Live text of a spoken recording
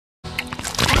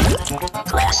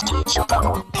Klasky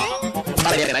Csupo.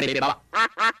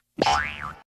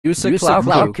 Use a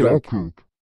cloud cook.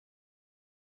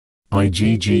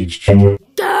 IGG.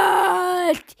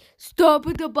 Dad! Stop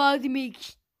with the body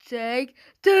mistake.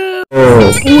 Dad!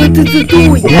 What is it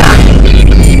doing?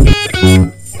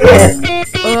 This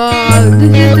is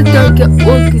the dark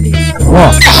ugly.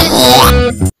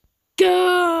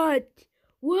 God!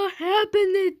 What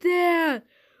happened in there?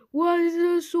 What is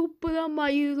the Super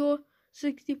Mario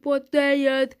 64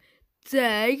 Day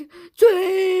Tag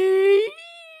 3?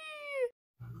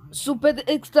 Super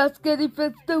extra scary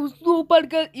festival Super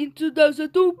Girl in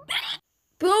 2002.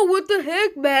 Bro, what the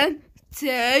heck, man?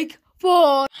 Take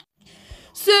 4.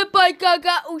 Senpai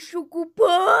Gaga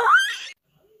Ushukupa.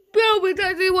 Bro, what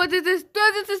is this?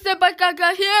 This is Senpai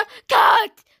Gaga here.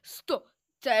 Cut! Stop.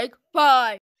 Take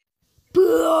 5.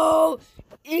 Bro,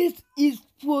 it is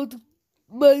for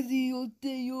Mario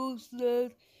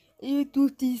Deusler. It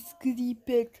was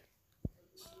scripted.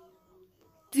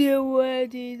 Where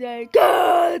did I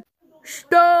cut?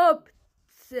 Stop.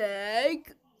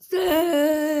 Take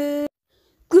 6.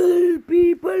 Good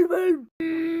people will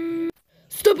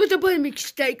stop at the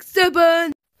mistake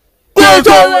 7.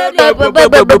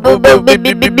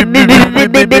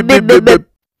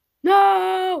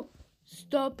 No!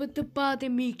 Stop at the body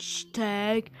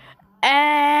mistake.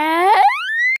 And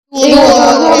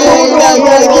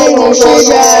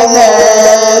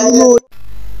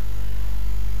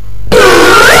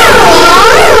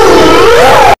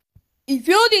if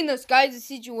you're in a sky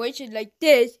situation like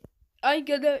this, I'm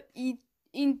gonna eat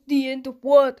in the end of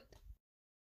what?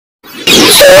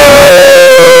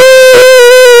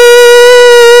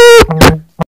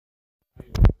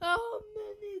 How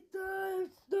many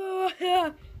times do I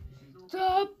have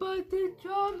top of the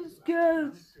drum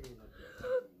skills?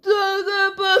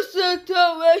 The person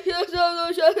take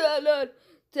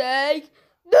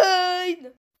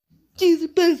 9.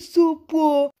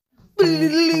 Csupo.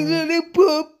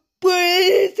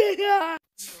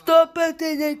 Stop at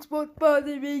the next one for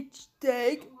the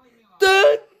mistake.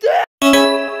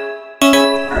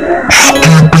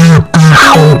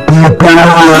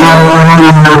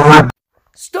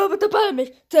 Stop at the bottom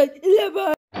mistake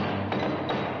 11.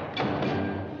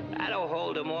 That'll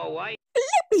hold him all white.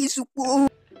 Csupo.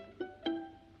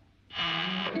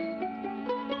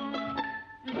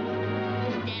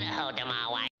 That'll hold him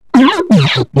all white.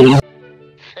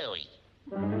 Phooey.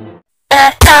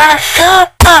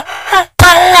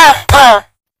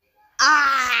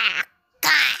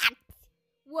 God!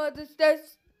 What is that?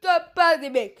 Stop at the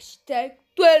mistake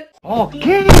 12.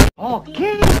 Okay.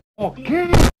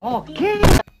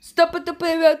 Stop at the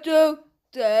period 2.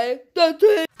 Take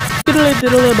 13.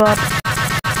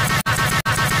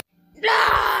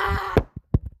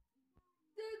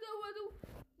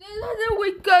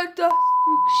 We got the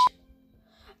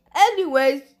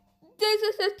anyways, this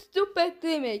is a stupid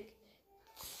gimmick.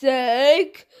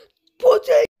 Take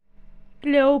 14.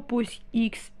 Bloopers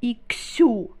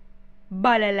XXU.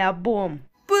 Balala bomb.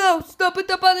 Bro, stop it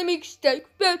up on the mistake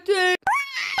 15.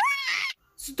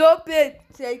 Stop it.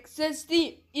 Take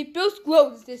 16. If you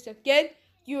scroll this again,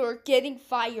 you're getting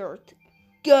fired.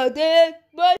 Got it?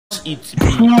 But It's me,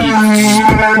 Mr.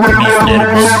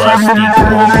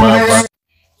 Bombastic.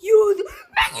 you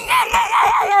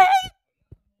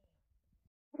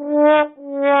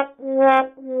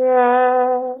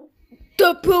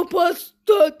the purpose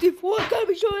 34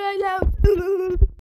 times right now.